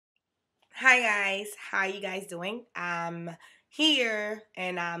Hi guys, how you guys doing? I'm here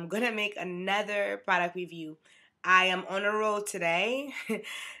and I'm gonna make another product review. I am on a roll today,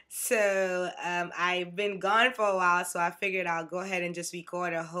 so I've been gone for a while, so I figured I'll go ahead and just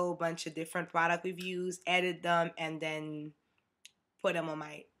record a whole bunch of different product reviews, edit them, and then put them on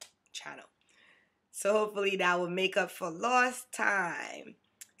my channel. So hopefully that will make up for lost time.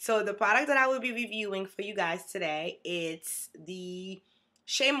 So the product that I will be reviewing for you guys today, it's the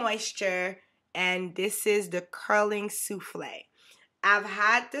Shea Moisture, and this is the curling souffle. I've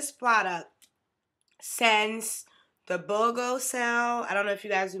had this product since the BOGO sale. I don't know if you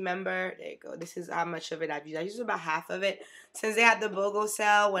guys remember. There you go. This is how much of it I've used. I used about half of it since they had the BOGO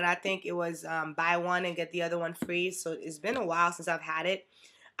sale, when I think it was buy one and get the other one free. So it's been a while since I've had it.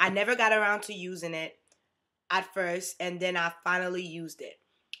 I never got around to using it at first, and then I finally used it.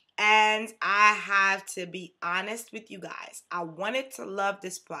 And I have to be honest with you guys. I wanted to love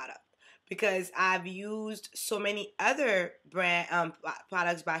this product because I've used so many other brand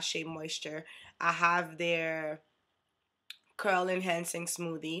products by Shea Moisture. I have their curl enhancing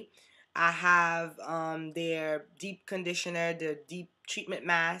smoothie. I have their deep conditioner, their deep treatment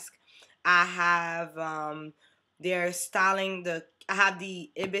mask. I have their styling. I have the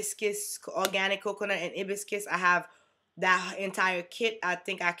hibiscus organic coconut and hibiscus. I have that entire kit. I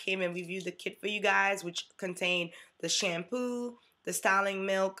think I came and reviewed the kit for you guys, which contained the shampoo, the styling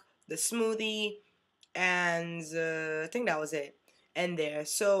milk, the smoothie, and I think that was it in there.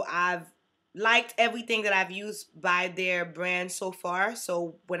 So I've liked everything that I've used by their brand so far.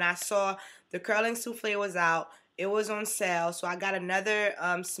 So when I saw the curling souffle was out, it was on sale. So I got another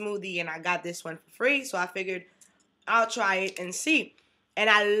smoothie, and I got this one for free. So I figured I'll try it and see. And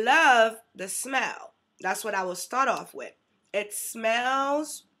I love the smell. That's what I will start off with. It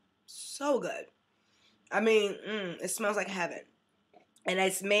smells so good. I mean, it smells like heaven. And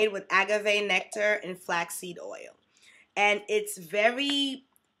it's made with agave nectar and flaxseed oil. And it's very,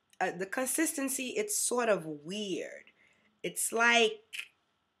 the consistency, it's sort of weird. It's like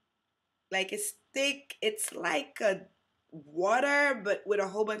it's thick. It's like a water, but with a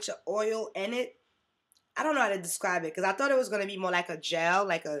whole bunch of oil in it. I don't know how to describe it because I thought it was going to be more like a gel,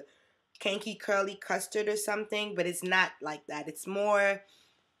 like a kinky curly custard or something, but it's not like that. It's more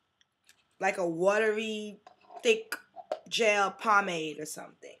like a watery, thick gel pomade or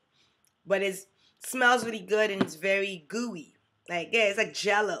something. But it smells really good and it's very gooey. Like, yeah, it's like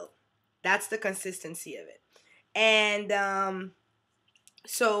jello. That's the consistency of it. And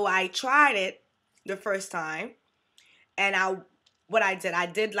so I tried it the first time, and I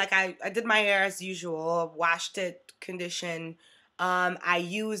did, like, I did my hair as usual, washed it, conditioned. I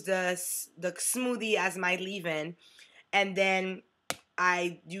used the smoothie as my leave-in, and then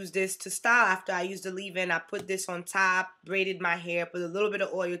I used this to style. After I used the leave-in, I put this on top, braided my hair, put a little bit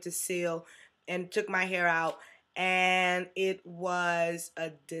of oil to seal, and took my hair out, and it was a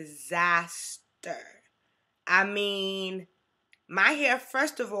disaster. I mean, my hair,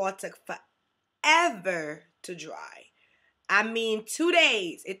 first of all, took forever to dry. I mean, 2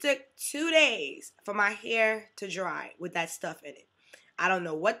 days. It took 2 days for my hair to dry with that stuff in it. I don't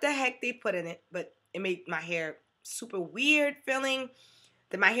know what the heck they put in it, but it made my hair super weird feeling.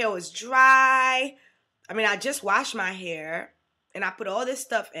 That my hair was dry. I mean, I just washed my hair and I put all this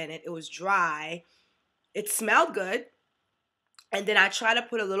stuff in it. It was dry. It smelled good. And then I try to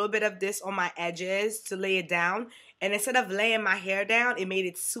put a little bit of this on my edges to lay it down. And instead of laying my hair down, it made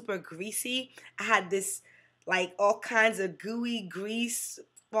it super greasy. I had this, like, all kinds of gooey grease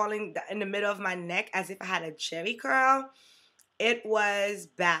falling in the middle of my neck as if I had a jerry curl. It was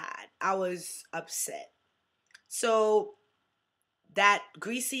bad. I was upset. So that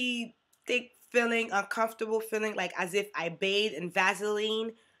greasy, thick feeling, uncomfortable feeling, like as if I bathed in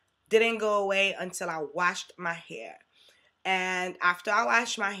Vaseline, didn't go away until I washed my hair. And after I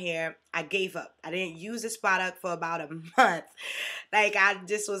washed my hair, I gave up. I didn't use this product for about a month. Like, I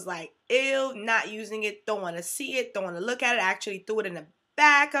just was like, ew, not using it, don't want to see it, don't want to look at it. I actually threw it in the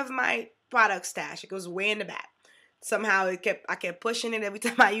back of my product stash. It was way in the back. Somehow I kept pushing it every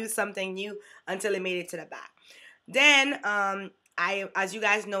time I used something new until it made it to the back. Then, as you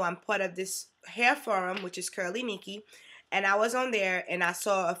guys know, I'm part of this hair forum, which is Curly Nikki. And I was on there, and I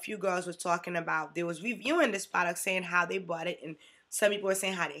saw a few girls was talking about, they was reviewing this product, saying how they bought it, and some people were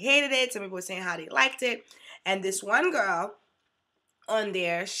saying how they hated it, some people were saying how they liked it. And this one girl on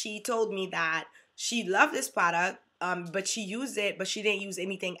there, she told me that she loved this product, but she used it, but she didn't use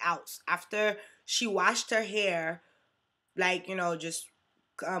anything else. After she washed her hair, like, just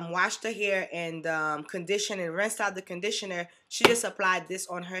washed her hair and conditioned and rinsed out the conditioner, she just applied this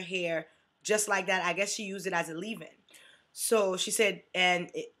on her hair just like that. I guess she used it as a leave-in. So she said, and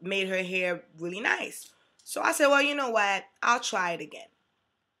it made her hair really nice. So I said, well, you know what? I'll try it again.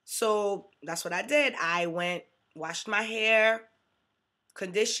 So that's what I did. I went, washed my hair,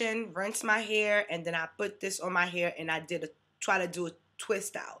 conditioned, rinsed my hair, and then I put this on my hair and I did a try to do a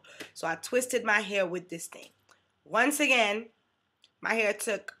twist out. So I twisted my hair with this thing. Once again, my hair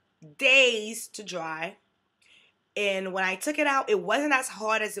took days to dry. And when I took it out, it wasn't as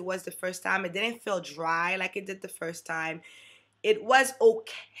hard as it was the first time. It didn't feel dry like it did the first time. It was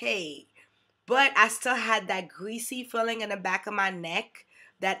okay. But I still had that greasy feeling in the back of my neck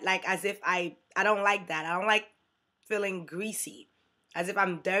that like as if I don't like that. I don't like feeling greasy as if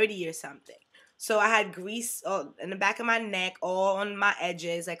I'm dirty or something. So I had grease in the back of my neck, all on my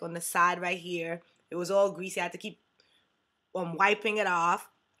edges, like on the side right here. It was all greasy. I had to keep wiping it off.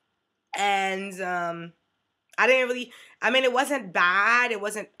 And I didn't really, I mean, it wasn't bad. It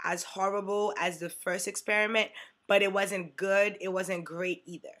wasn't as horrible as the first experiment, but it wasn't good. It wasn't great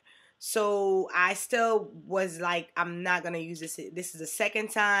either. So I still was like, I'm not gonna use this. This is the second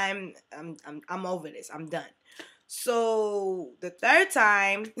time. I'm over this. I'm done. So the third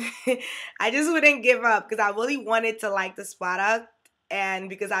time, I just wouldn't give up because I really wanted to like this product, and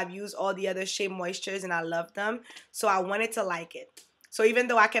because I've used all the other Shea Moistures and I love them, so I wanted to like it. So even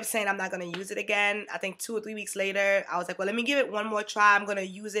though I kept saying I'm not going to use it again, I think 2 or 3 weeks later, I was like, well, let me give it one more try. I'm going to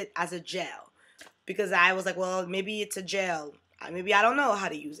use it as a gel. Because I was like, well, maybe it's a gel. Maybe I don't know how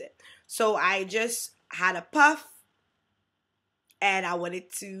to use it. So I just had a puff. And I wanted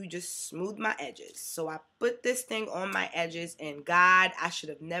to just smooth my edges. So I put this thing on my edges. And God, I should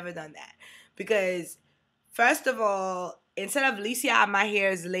have never done that. Because first of all, instead of, you see how my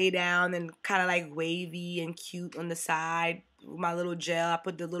hair is laid down and kind of like wavy and cute on the side, my little gel, I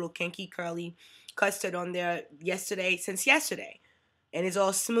put the little kinky curly custard on there since yesterday. And it's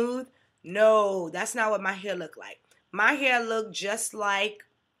all smooth. No, that's not what my hair looked like. My hair looked just like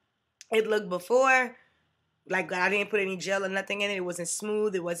it looked before. Like I didn't put any gel or nothing in it. It wasn't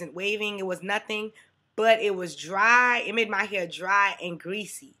smooth. It wasn't waving. It was nothing. But it was dry. It made my hair dry and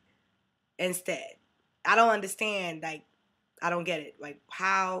greasy instead. I don't understand. Like, I don't get it. Like,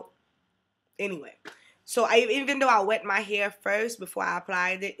 how? Anyway. So even though I wet my hair first before I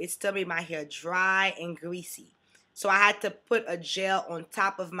applied it, it still made my hair dry and greasy. So I had to put a gel on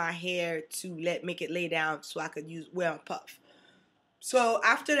top of my hair to make it lay down so I could wear a puff. So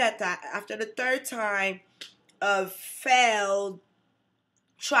after after the third time of failed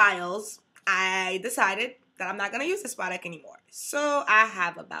trials, I decided that I'm not gonna use this product anymore. So I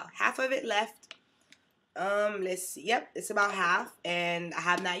have about half of it left. Let's see. Yep, it's about half, and I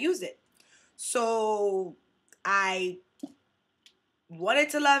have not used it. So I wanted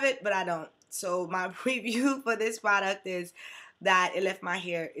to love it, but I don't. So my review for this product is that it left my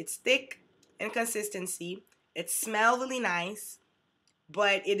hair, it's thick in consistency. It smelled really nice,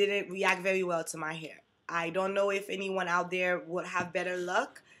 but it didn't react very well to my hair. I don't know if anyone out there would have better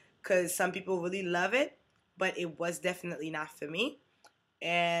luck because some people really love it, but it was definitely not for me.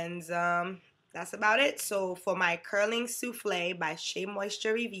 And that's about it. So for my curling souffle by Shea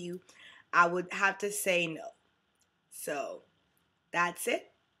Moisture review, I would have to say no. So that's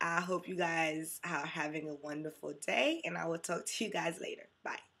it. I hope you guys are having a wonderful day, and I will talk to you guys later.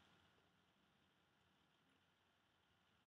 Bye.